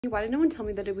Why did no one tell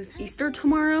me that it was Easter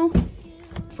tomorrow?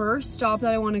 First stop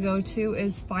that I want to go to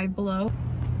is Five Below.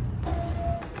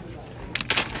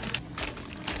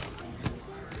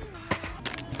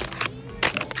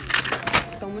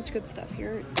 So much good stuff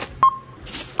here.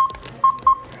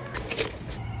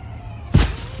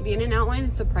 The In-N-Out line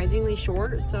is surprisingly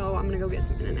short, so I'm gonna go get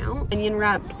some In-N-Out. Onion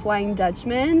wrapped Flying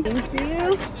Dutchman. Thank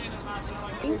you.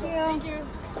 Thank you. Thank you.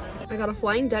 I got a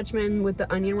Flying Dutchman with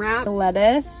the onion wrap,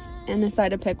 lettuce, and a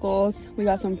side of pickles. We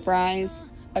got some fries,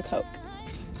 a Coke.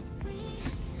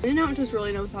 In-N-Out just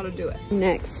really knows how to do it.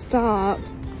 Next stop.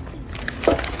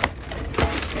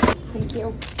 Thank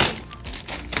you.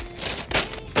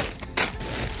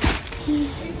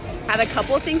 Had a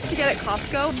couple of things to get at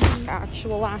Costco. Our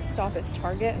actual last stop is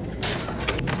Target.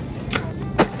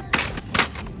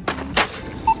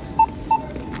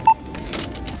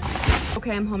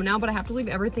 Okay, I'm home now, but I have to leave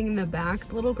everything in the back.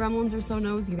 The little gremlins are so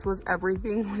nosy. This was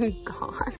everything we got.